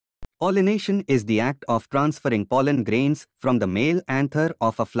Pollination is the act of transferring pollen grains from the male anther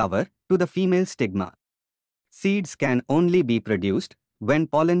of a flower to the female stigma. Seeds can only be produced when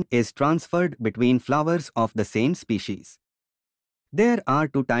pollen is transferred between flowers of the same species. There are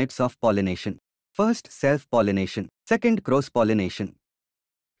two types of pollination. First, self-pollination. Second, cross-pollination.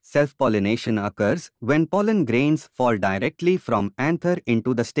 Self-pollination occurs when pollen grains fall directly from anther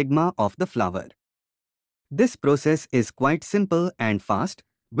into the stigma of the flower. This process is quite simple and fast,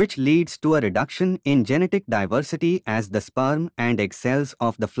 which leads to a reduction in genetic diversity as the sperm and egg cells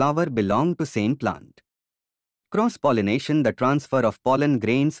of the flower belong to same plant. Cross-pollination, the transfer of pollen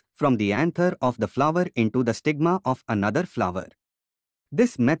grains from the anther of the flower into the stigma of another flower.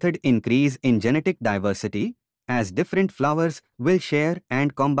 This method increases in genetic diversity, as different flowers will share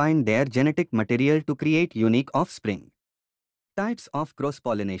and combine their genetic material to create unique offspring. Types of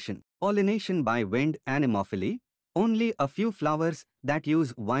cross-pollination. Pollination by wind, anemophily. Only a few flowers that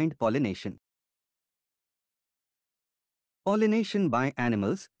use wind pollination. Pollination by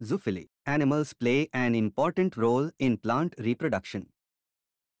animals, zoophily. Animals play an important role in plant reproduction.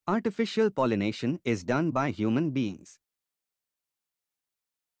 Artificial pollination is done by human beings.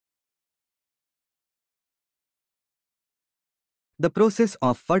 The process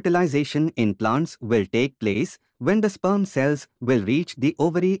of fertilization in plants will take place when the sperm cells will reach the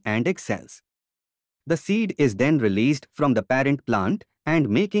ovary and egg cells. The seed is then released from the parent plant and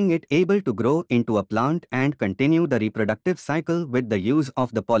making it able to grow into a plant and continue the reproductive cycle with the use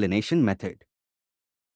of the pollination method.